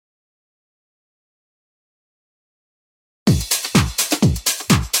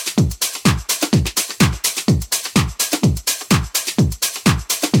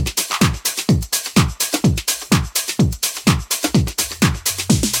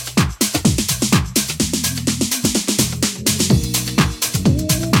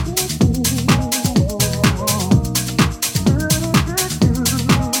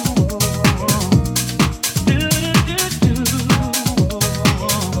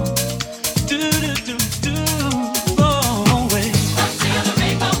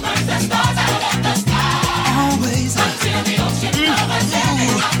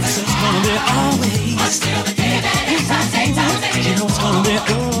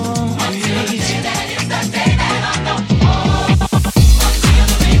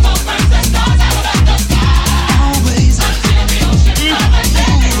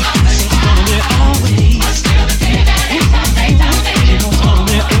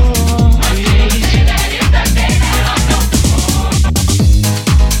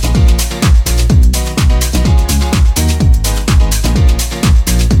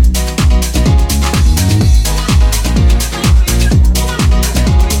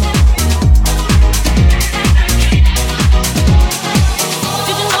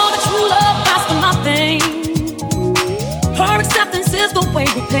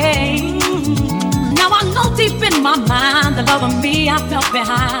felt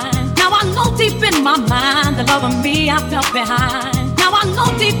behind. Now I know deep in my mind the love of me I felt behind. Now I know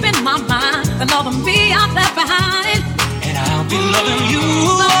deep in my mind the love of me I left behind. And I'll be loving you.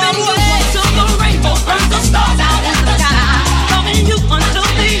 Loving you until the rainbow burns the stars out in the sky. Loving you until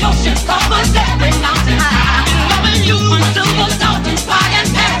the ocean covers every mountain high. Loving you until the dolphins fly and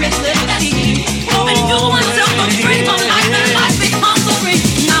Paris live at sea. Loving you until the dream of life and life becomes a dream.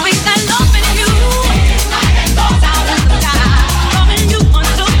 Now ain't that loving you? Like the stars out in the sky. Loving you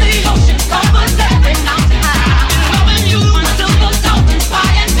until the ocean covers every mountain high. Loving you until the dolphins fly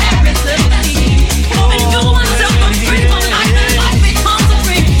and Paris live at sea. Loving you until the dream of life and life becomes a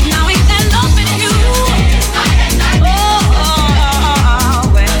dream. Now ain't that loving you?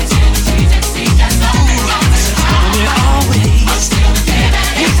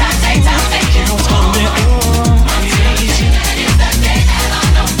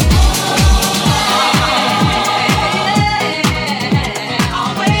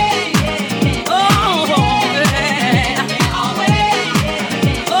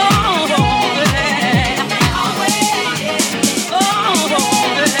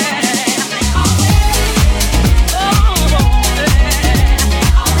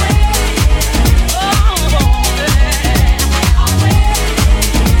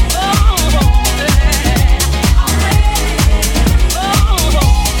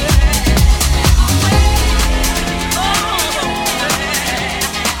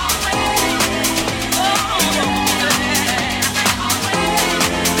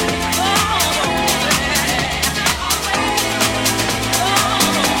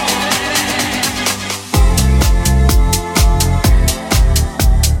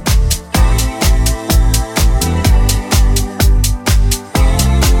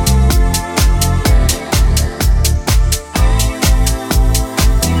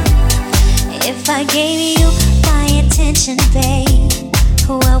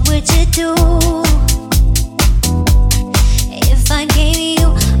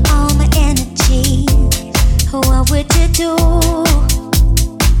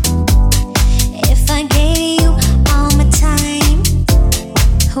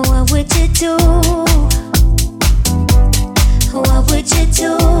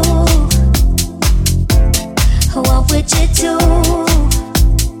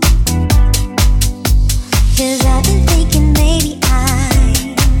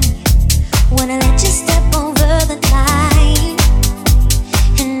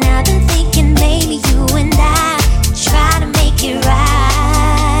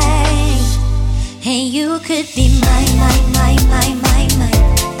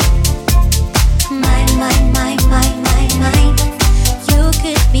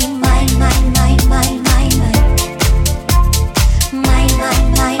 My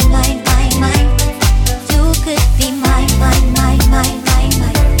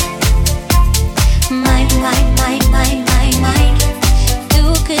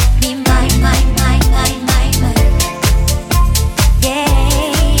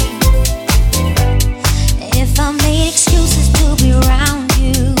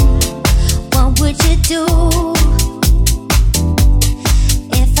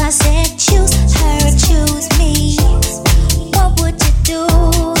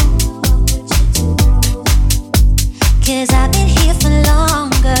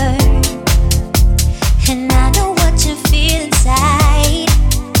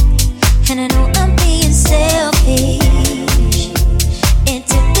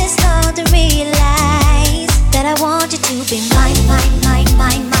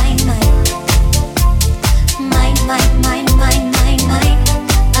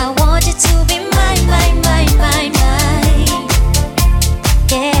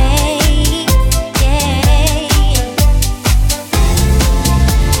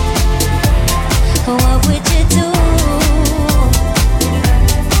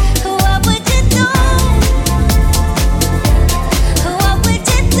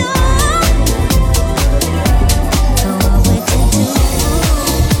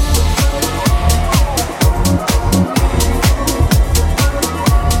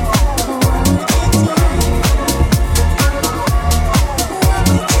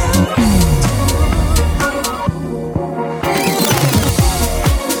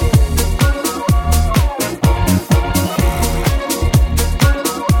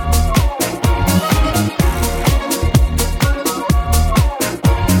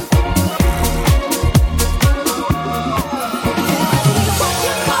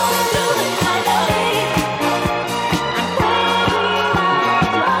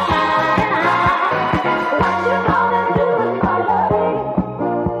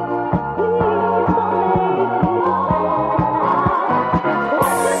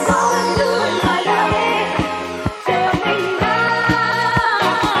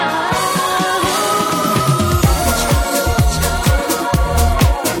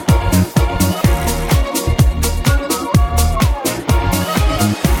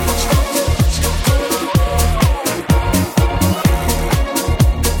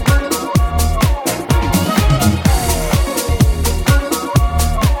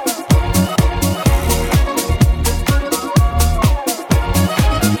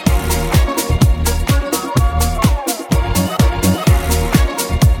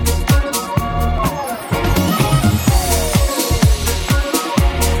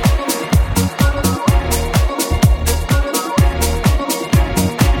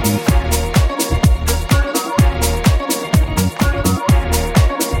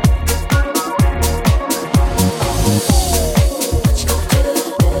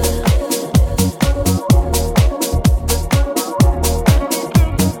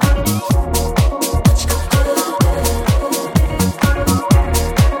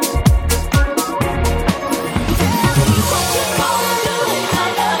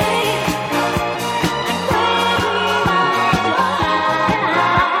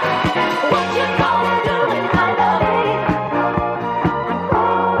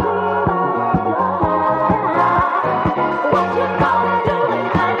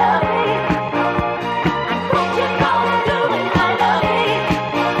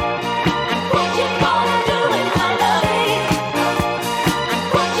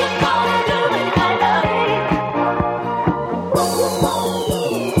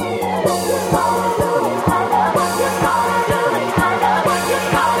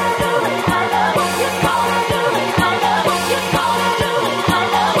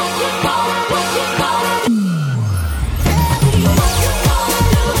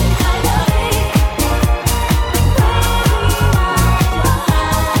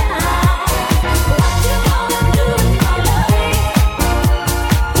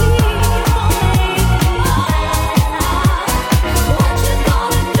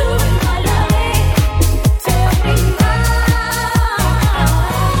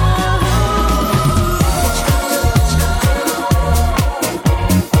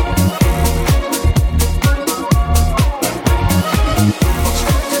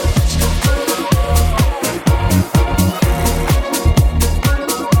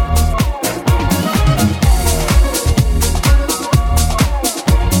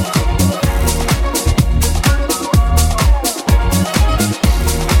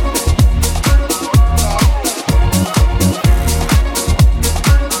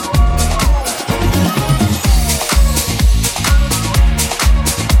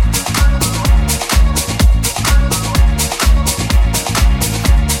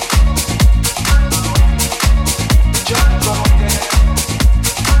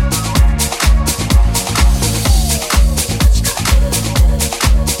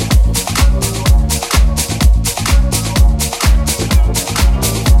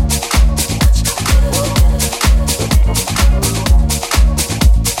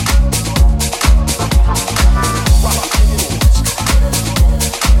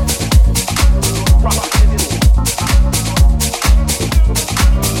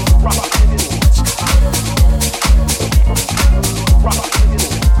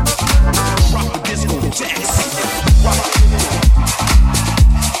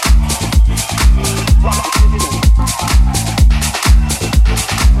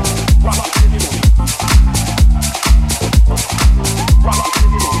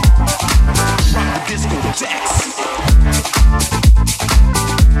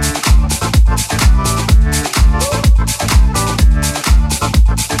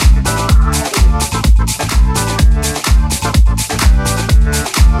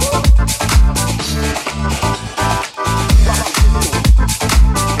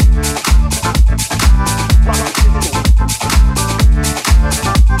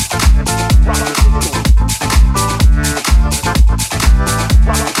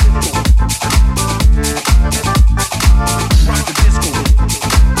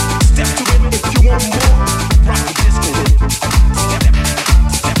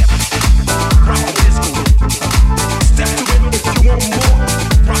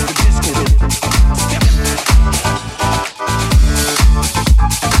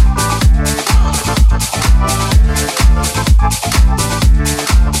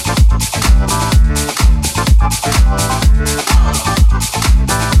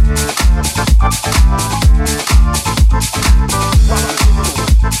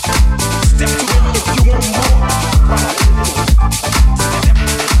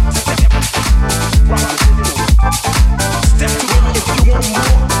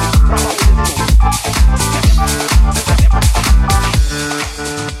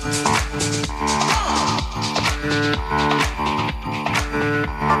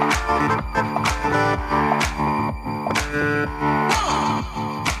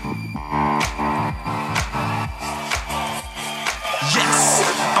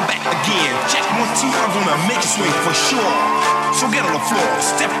two are gonna make it swing for sure. So get on the floor,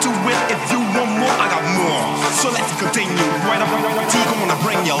 step to it. If you want more, I got more. So let's continue. Right up, T gonna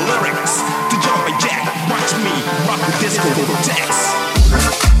bring your lyrics to jump and jack. Watch me rock the disco text.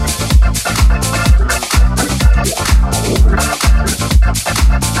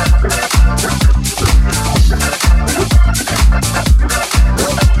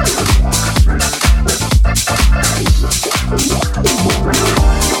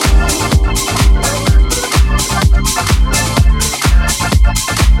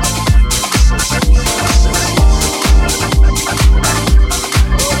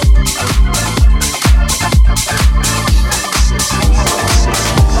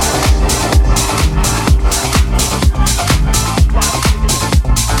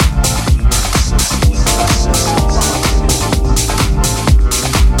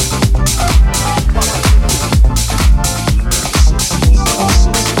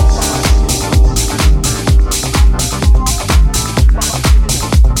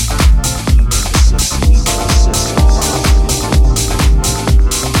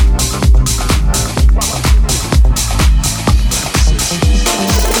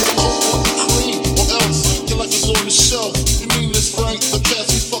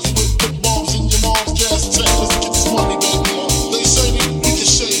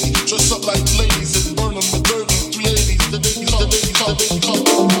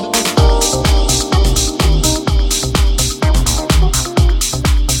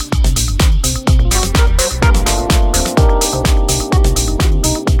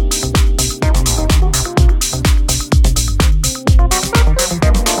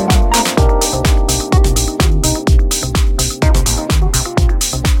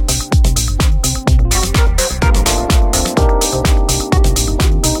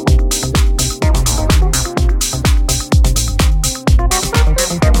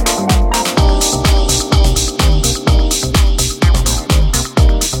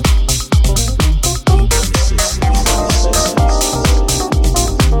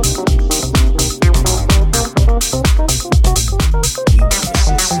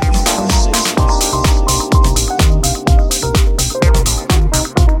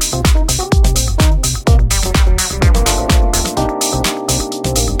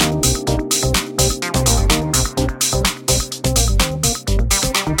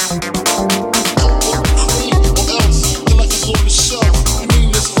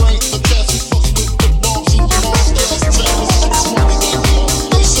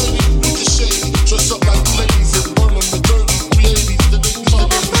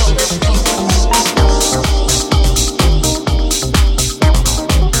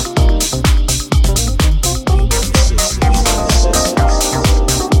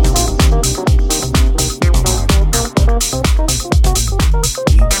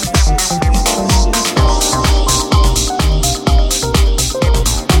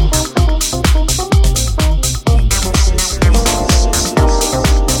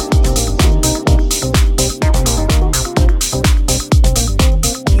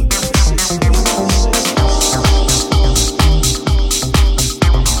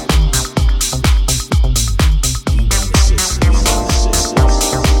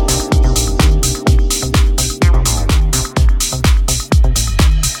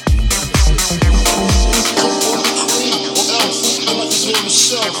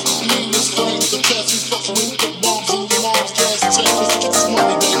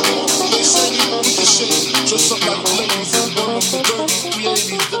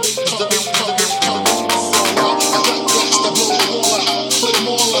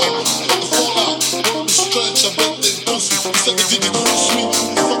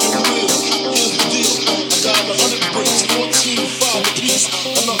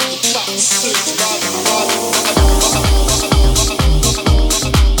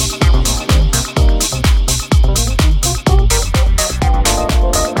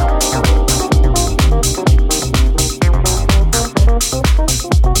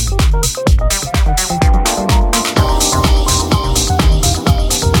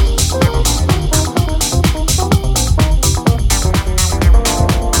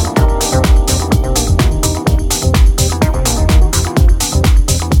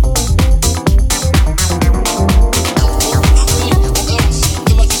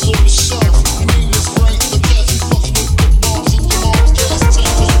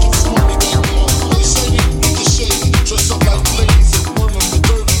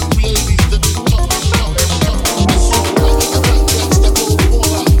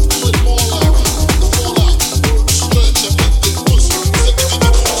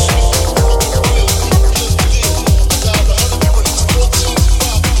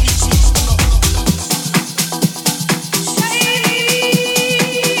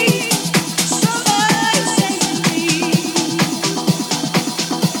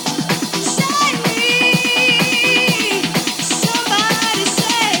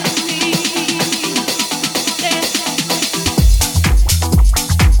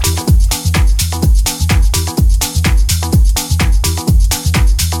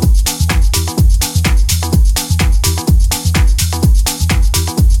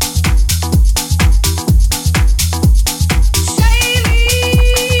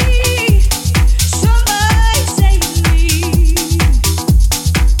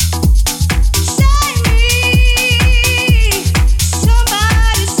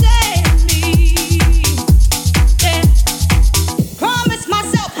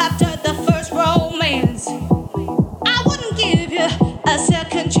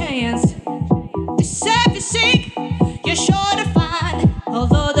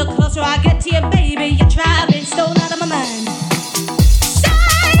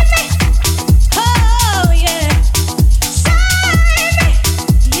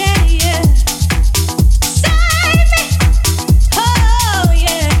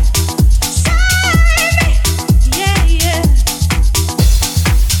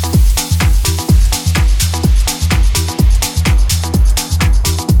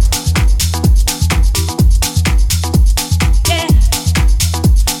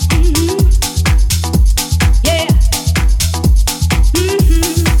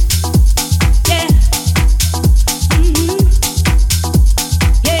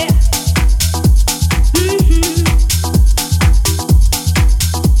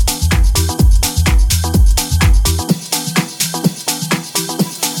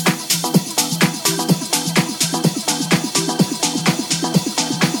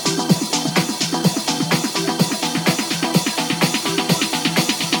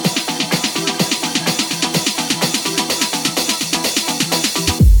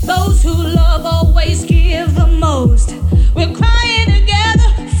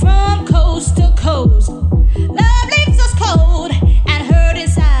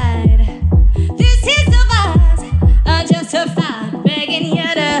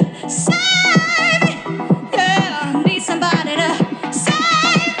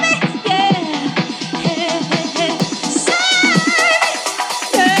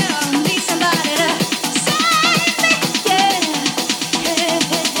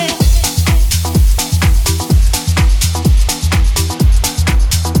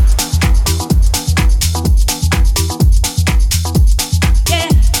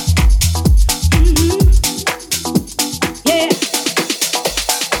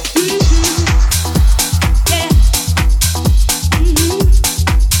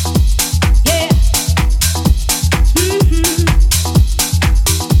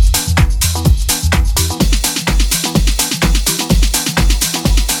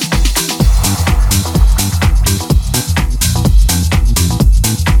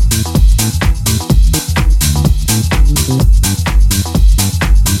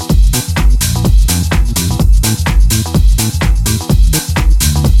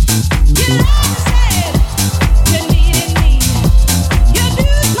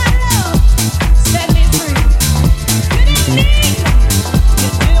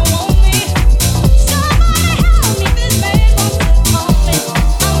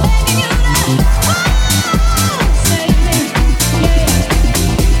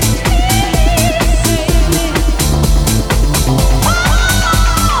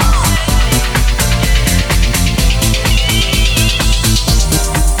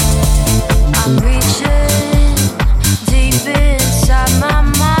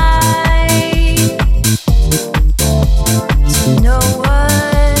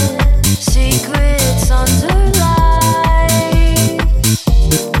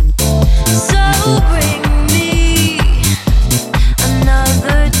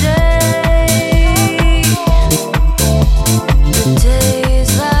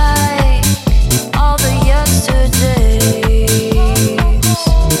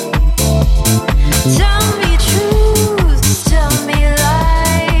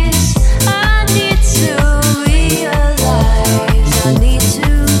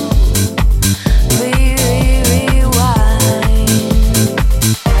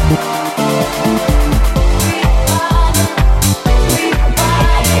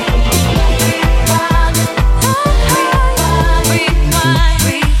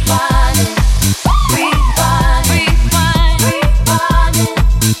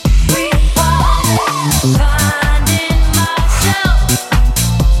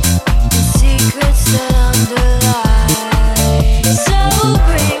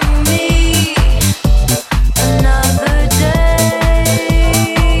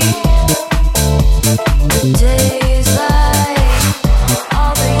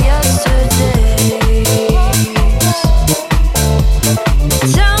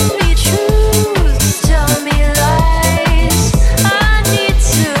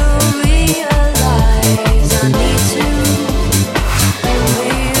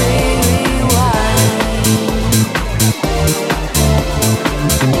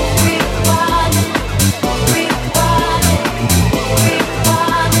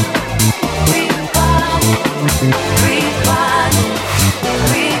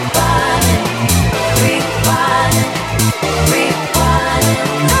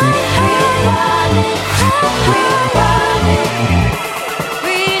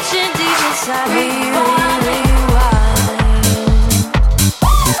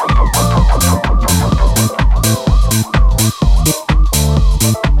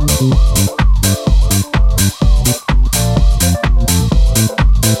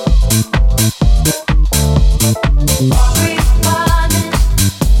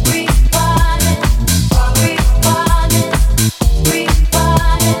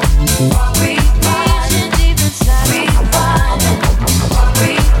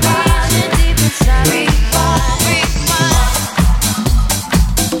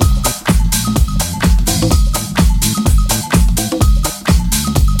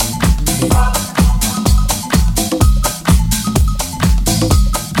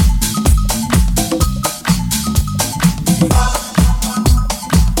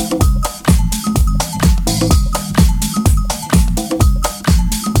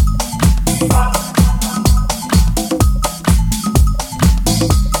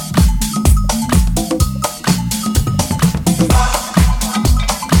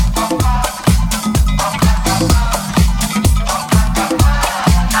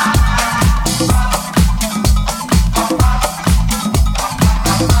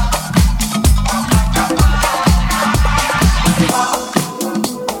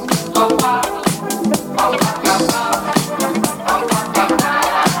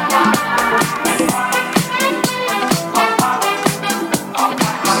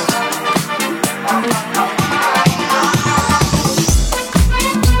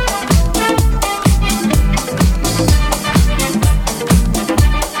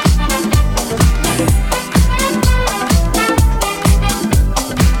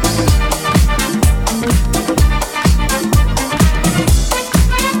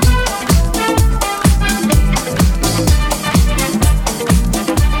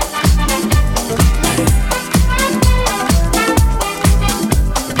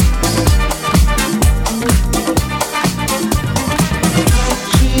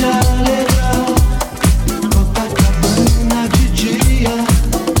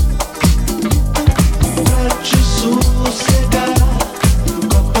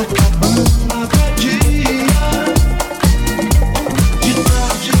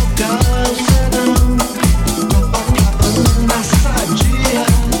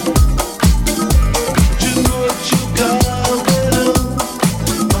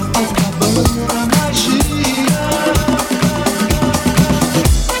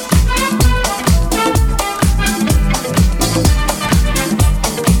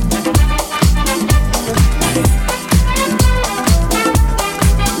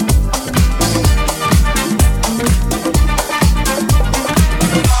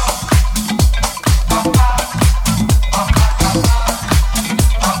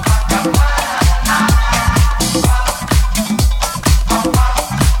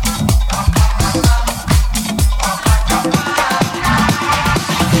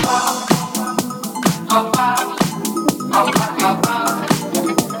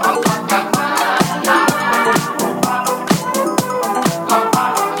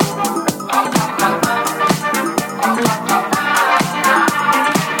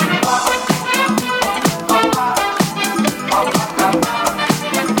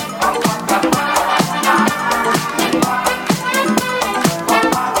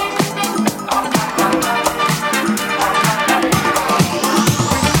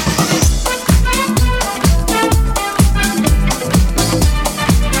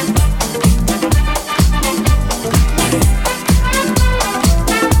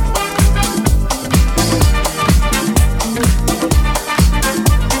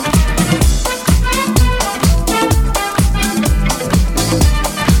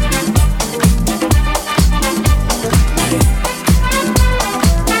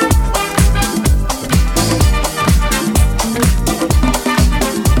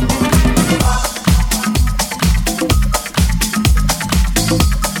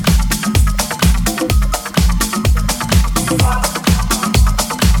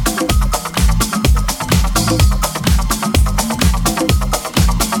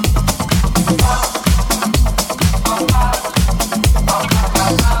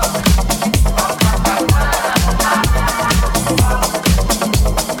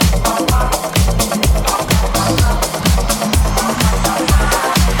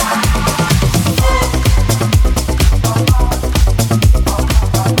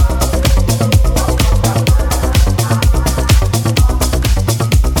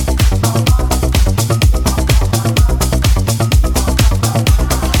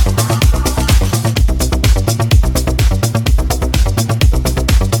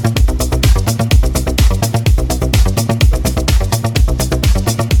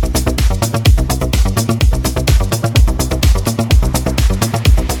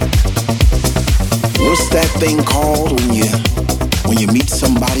 that thing called when you meet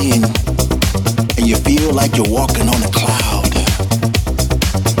somebody and you feel like you're walking on a cloud?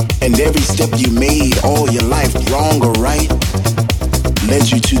 And every step you made all your life, wrong or right, led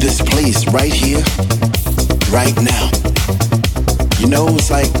you to this place right here, right now. You know, it's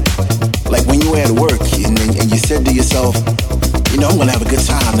like when you were at work and you said to yourself, you know, I'm gonna have a good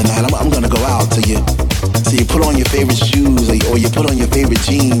time tonight. I'm gonna go out. So you put on your favorite shoes or you put on your favorite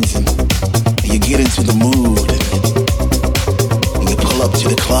jeans and you get into the mood and you pull up to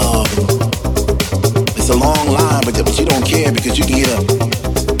the club. It's a long line, but you don't care because you can hear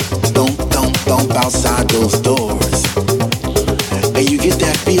thump outside those doors. And you get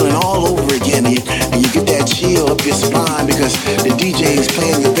that feeling all over again, and you get that chill up your spine because the DJ is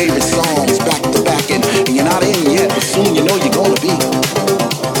playing your favorite songs back to back, and you're not in yet, but soon you know you're gonna be.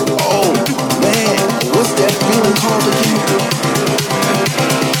 Oh man, what's that feeling called again?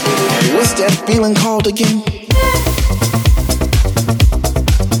 What's that feeling called again?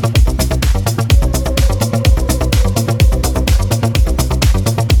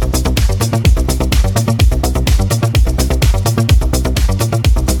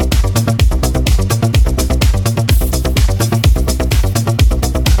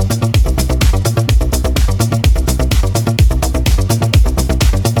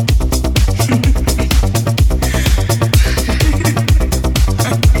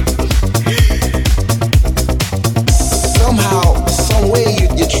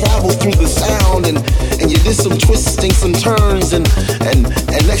 Some turns and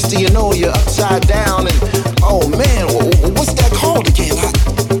next thing you know you're upside down and oh man, what's that called again?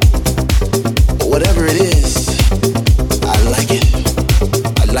 Whatever it is, I like it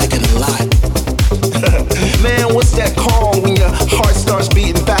a lot. Man, what's that called when your heart starts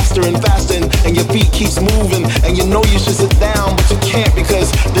beating faster and faster and your feet keeps moving and you know you should sit down but you can't because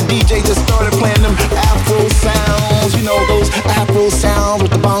the DJ just started playing them Afro sounds, you know, those Afro sounds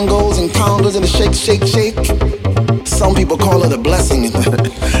with the bongos and congas and the shake, shake, shake. Some people call it a blessing.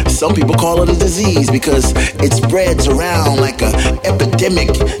 Some people call it a disease because it spreads around like an epidemic,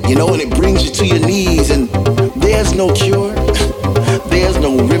 you know, and it brings you to your knees. And there's no cure, there's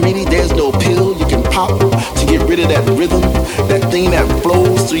no remedy, there's no pill you can pop to get rid of that rhythm, that thing that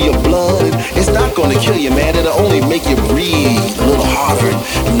flows through your blood. And it's not going to kill you, man. It'll only make you breathe a little harder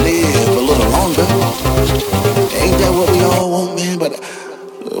and live a little longer. Ain't that what we all want, man? But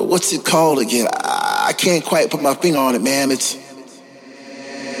what's it called again? I can't quite put my finger on it, man. It's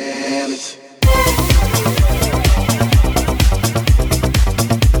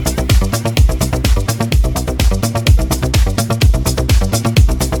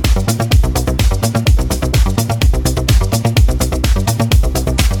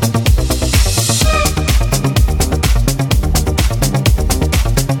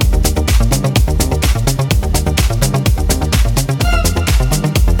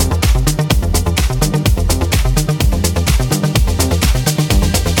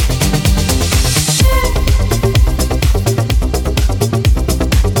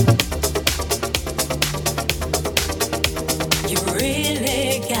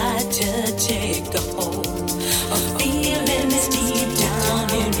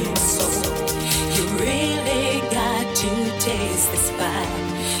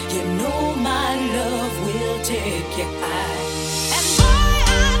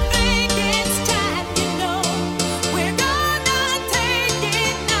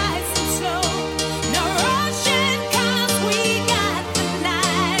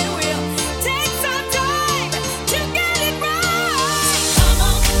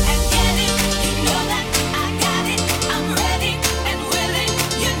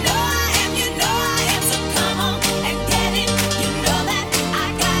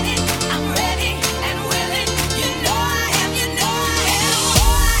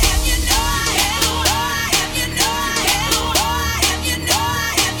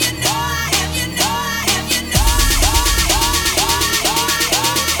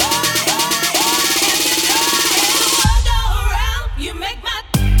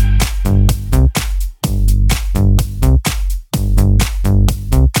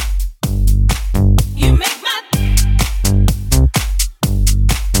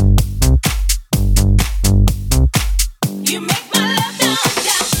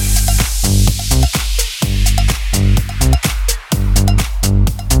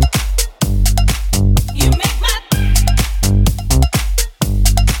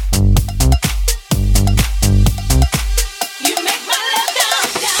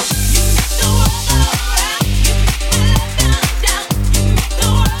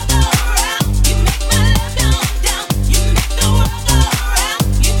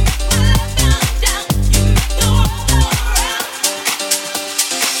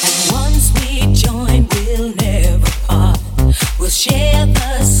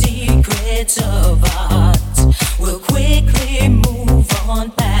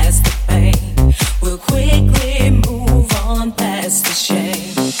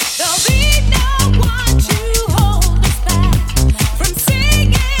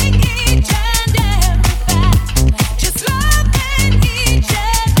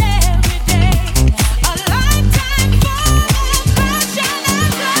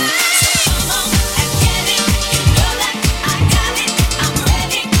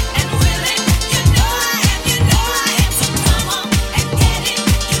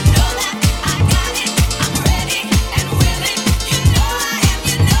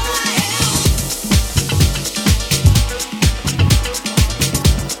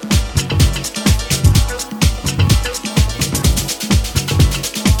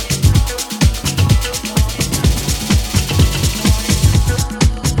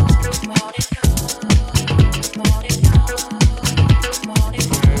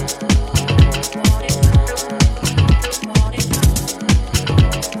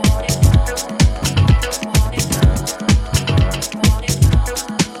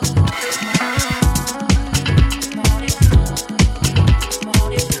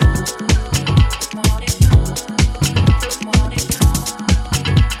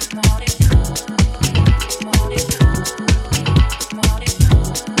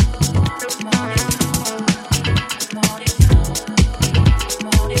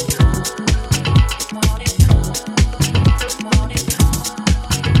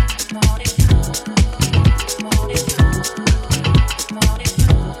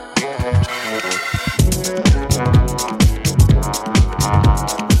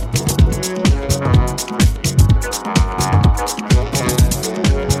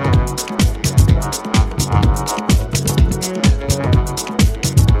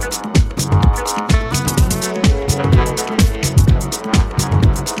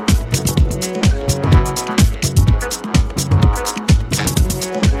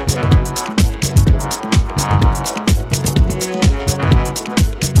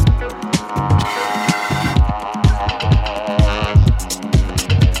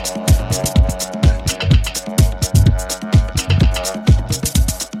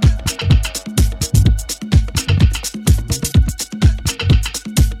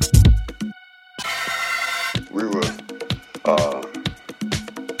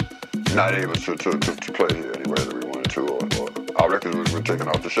able to play here anywhere that we wanted to, or our records were taken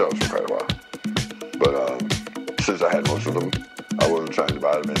off the shelves for quite a while. But since I had most of them, I wasn't trying to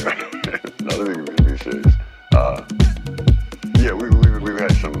buy them anyway. No, let me be serious. Yeah, we've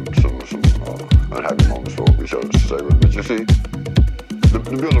had some unhappy moments for what we chose to say, but you see, the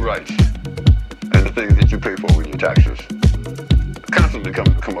Bill of Rights and the things that you pay for with your taxes constantly come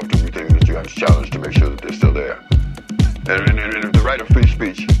up to be things that you have to challenge to make sure that they're still there. And if the right of free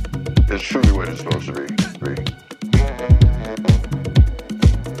speech is truly what it's supposed to be,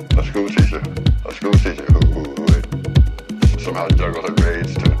 a school teacher who would somehow juggle her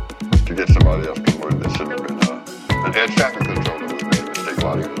grades to get somebody else promoted that shouldn't have been an air traffic controller who made a mistake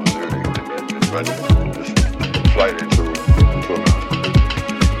while he was on duty and running this flight into a mountain.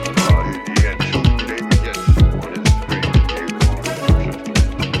 He had 2 Navy jets on his screen and gave them all instructions to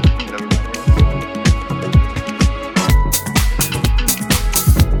never.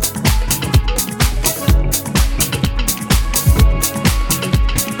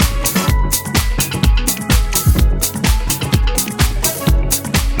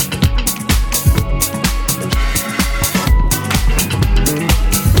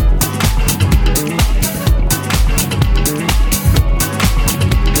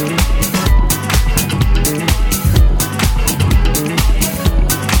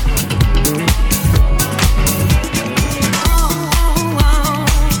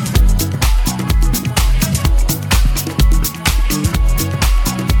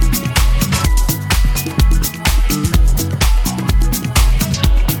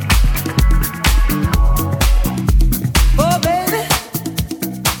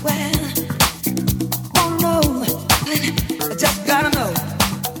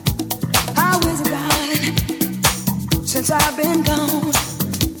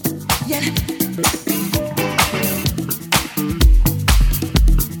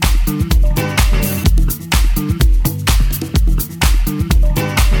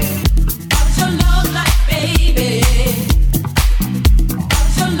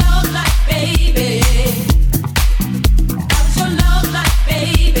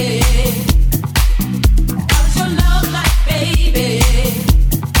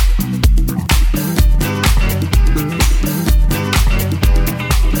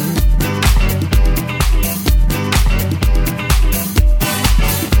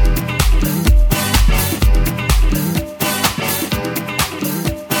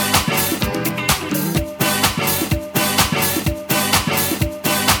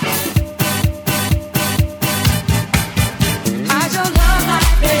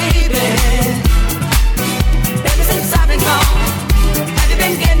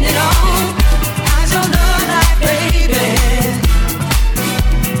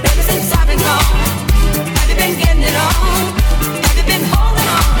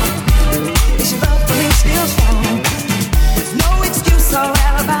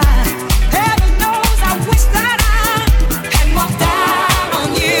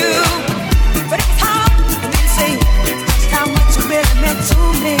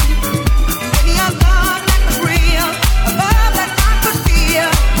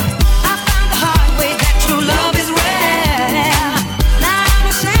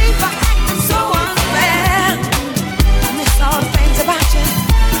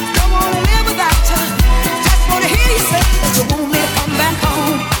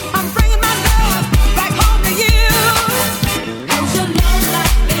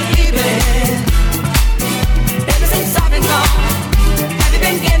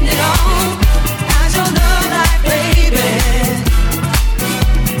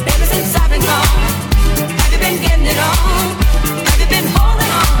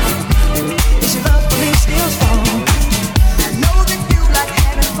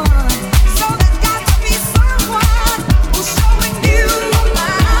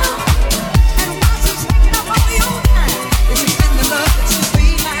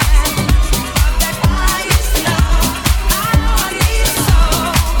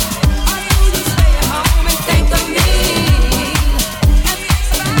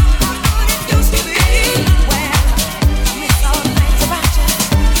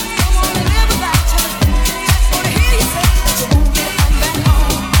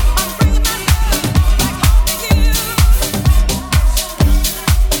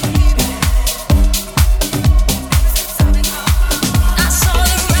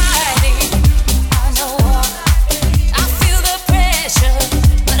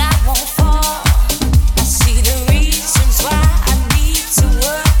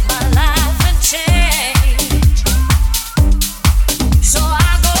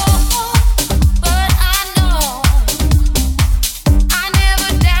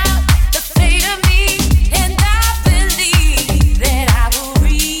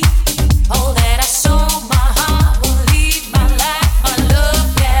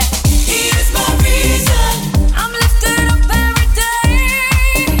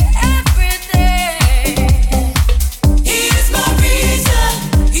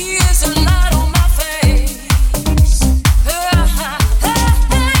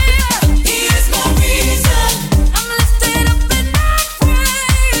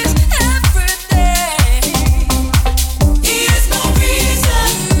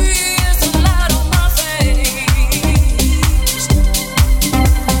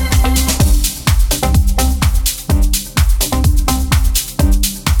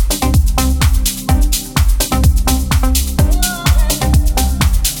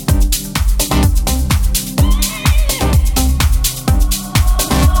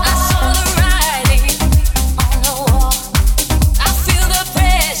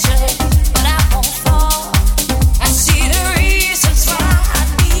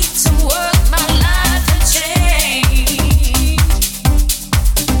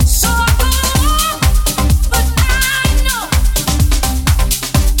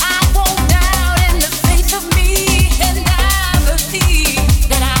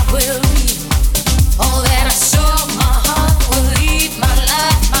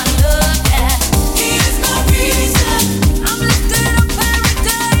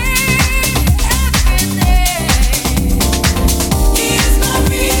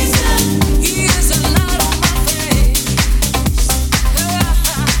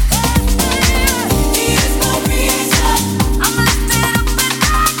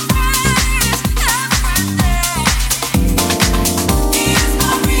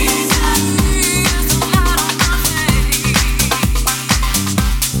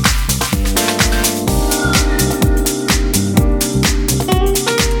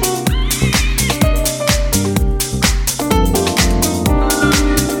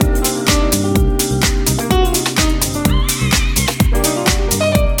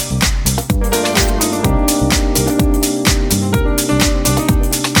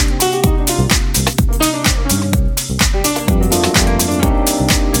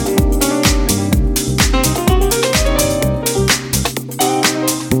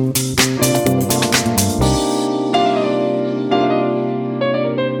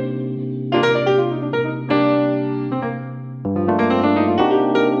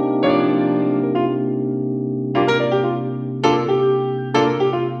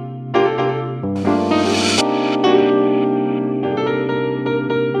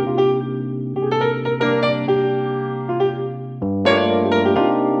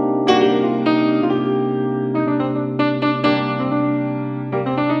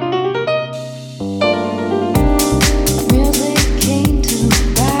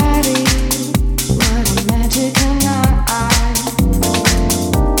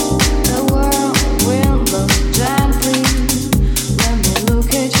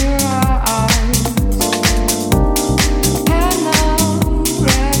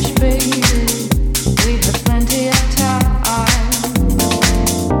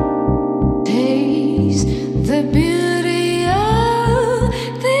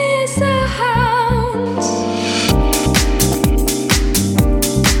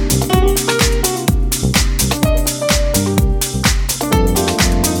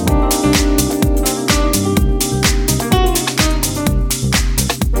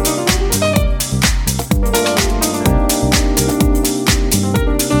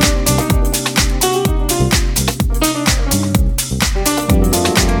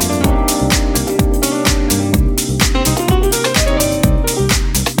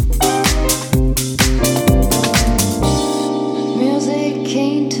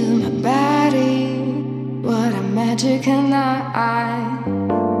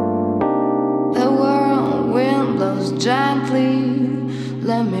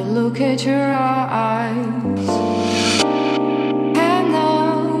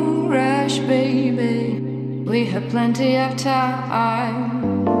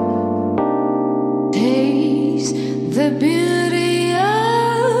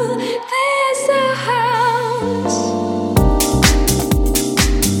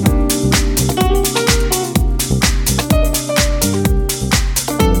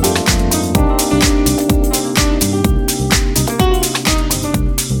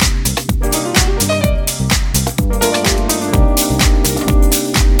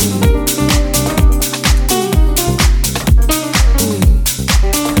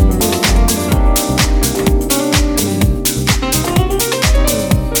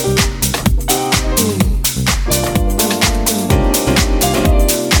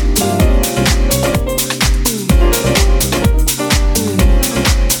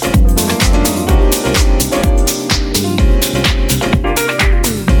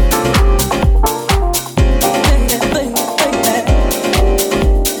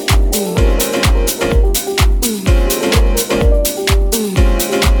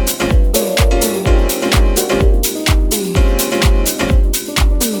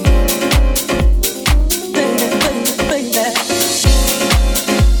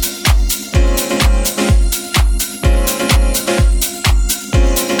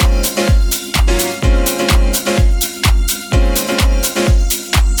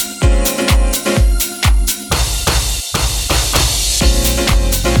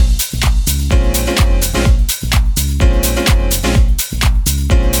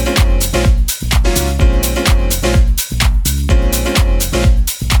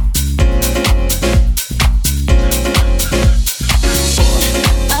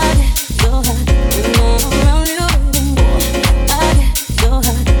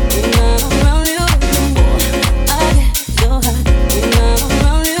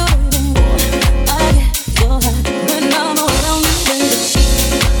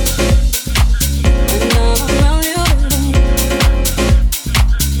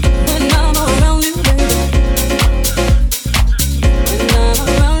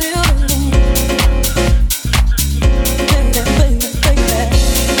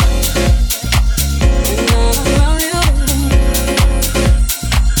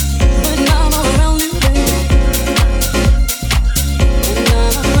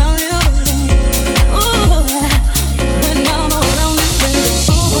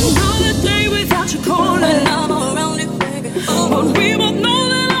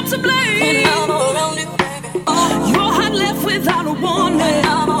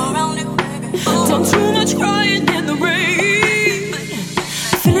 Done too much crying in the rain.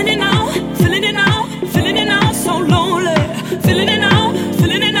 Feeling it now, feeling it now, feeling it now, so lonely. Feeling it now,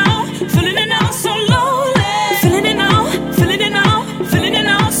 feeling it now, feeling it now, so lonely. Feeling it now, feeling it now, feeling it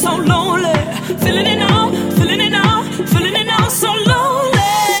now, so lonely. Feeling it now, feeling it now, feeling it now, so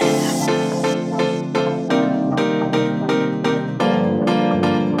lonely.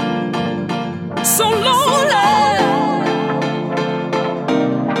 So lonely.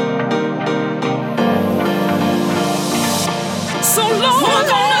 'Cause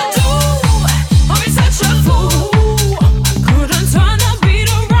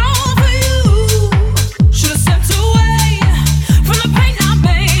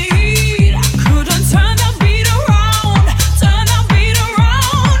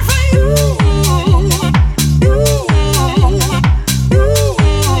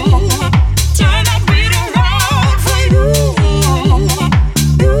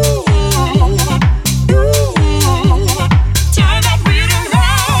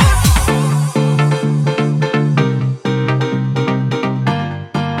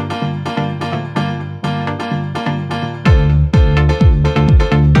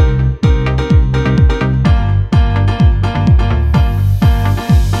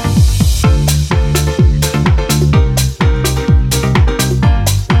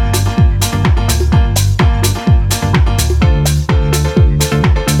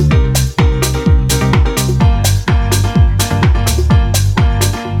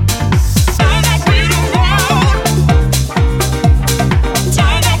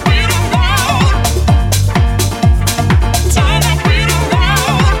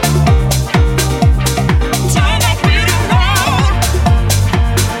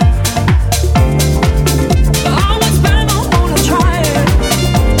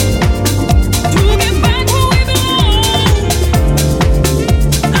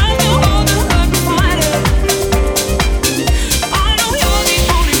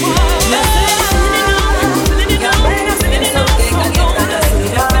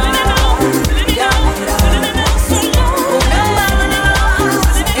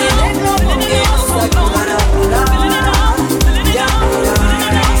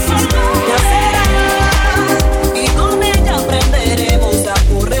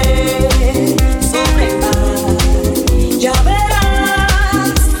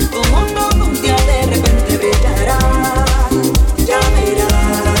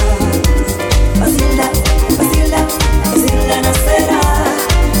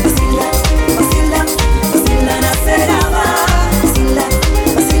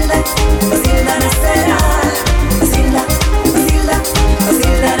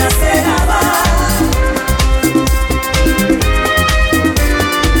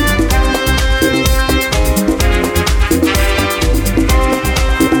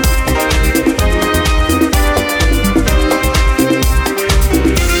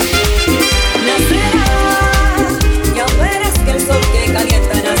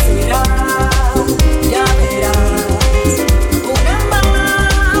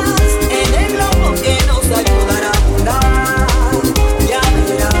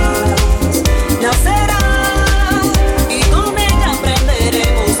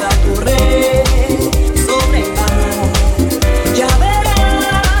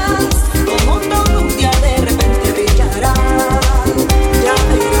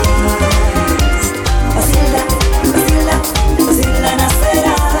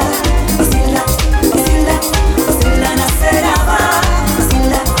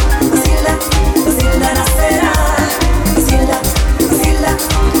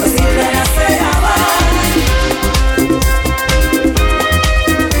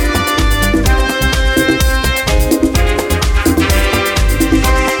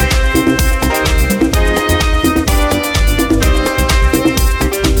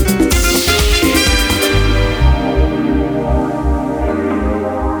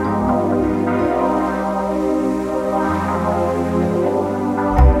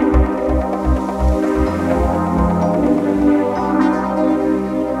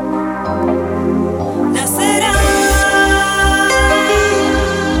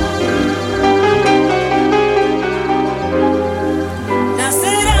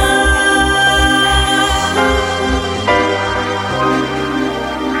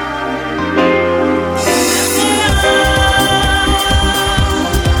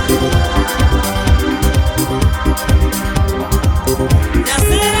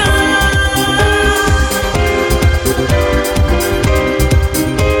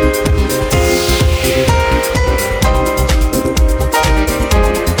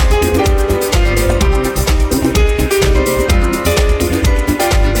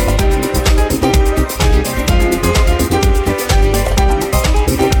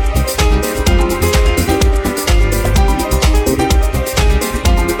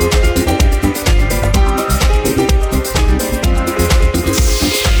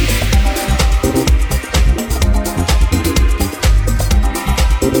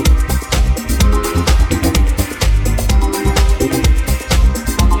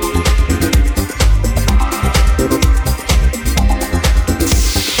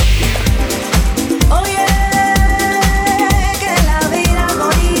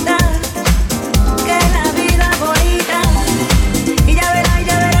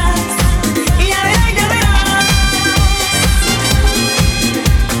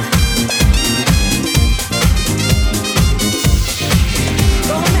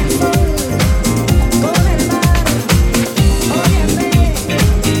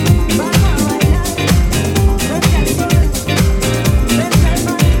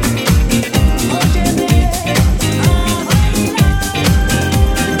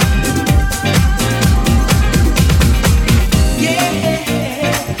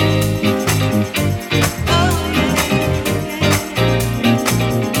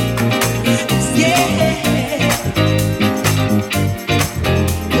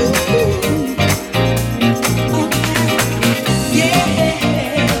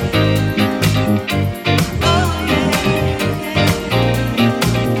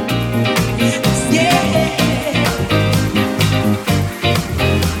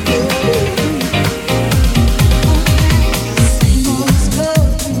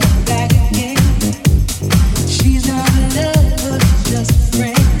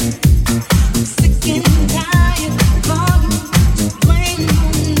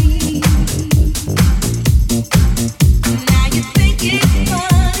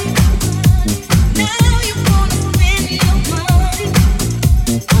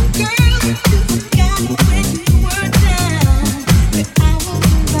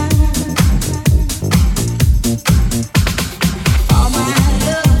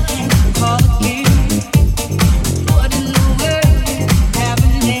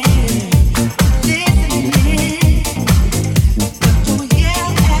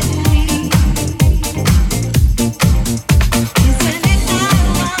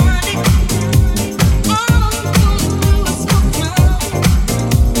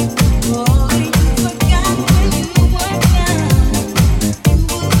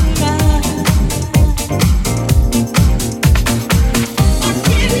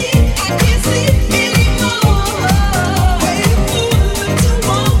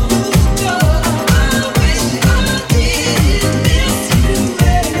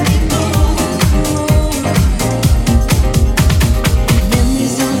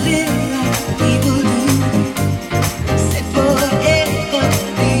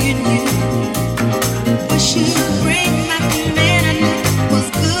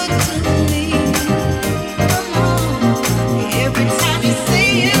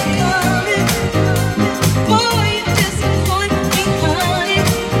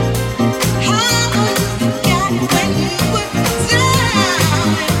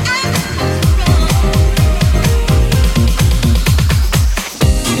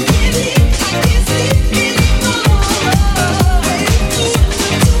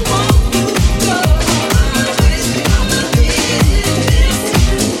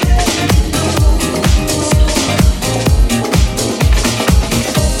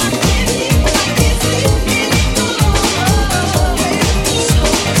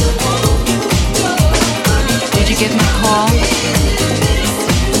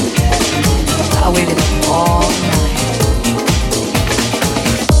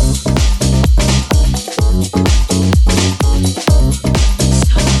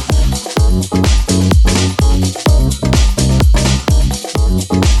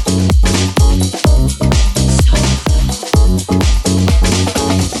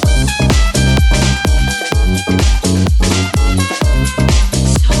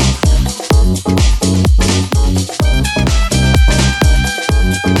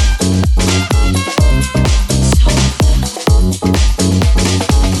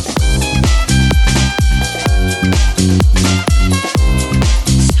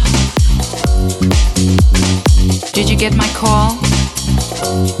get my call?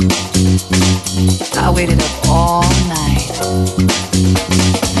 I waited up all night.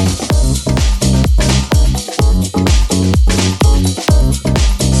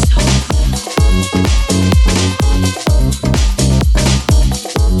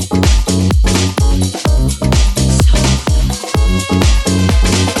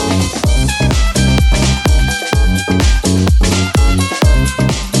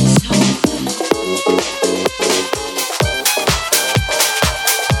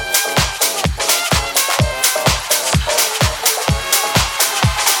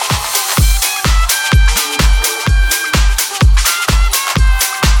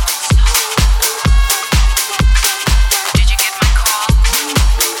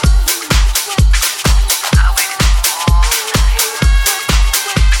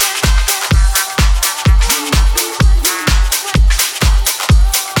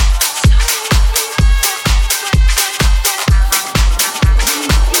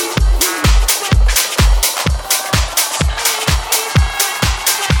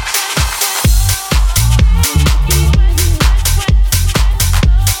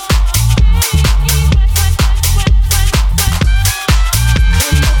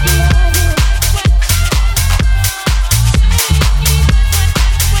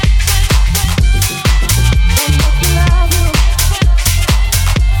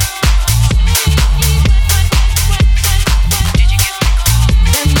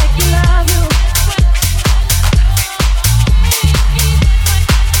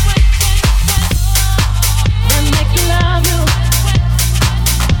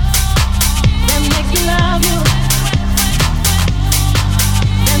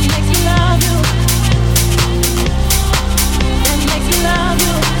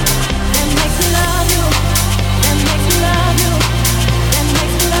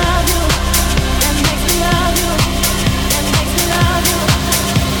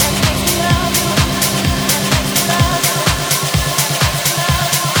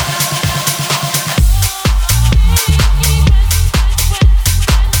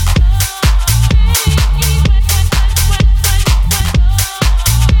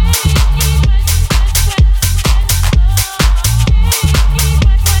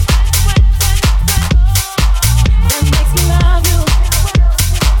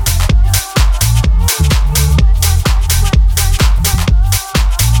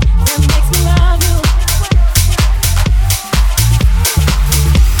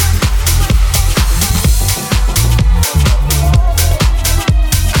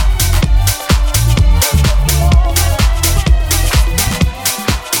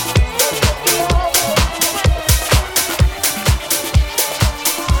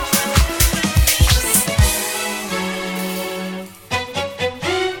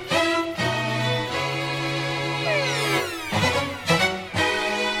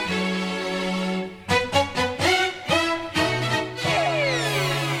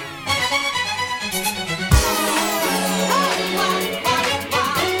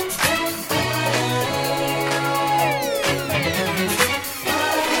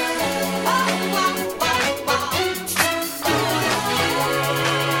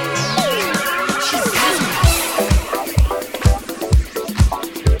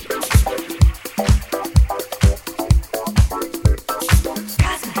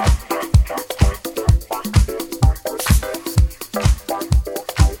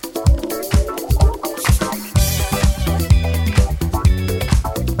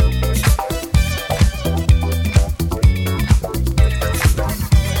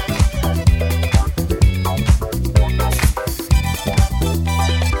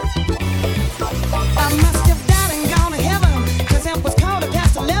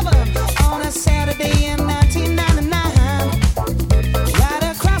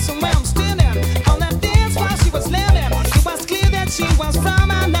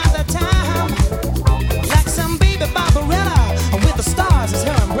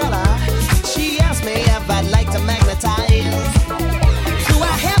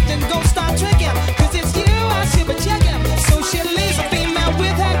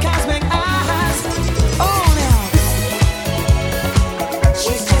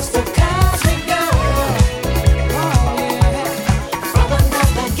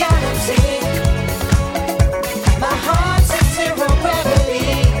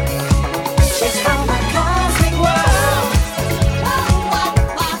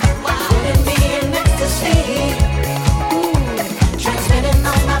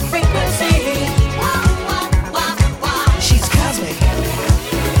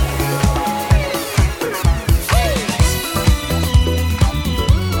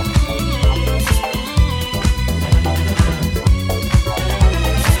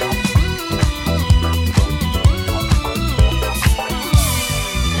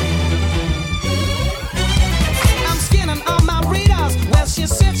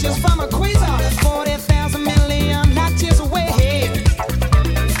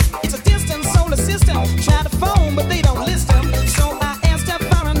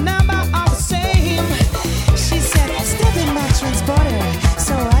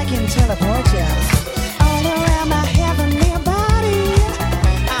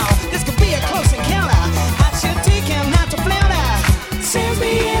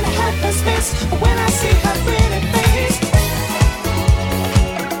 face when I see her pretty face.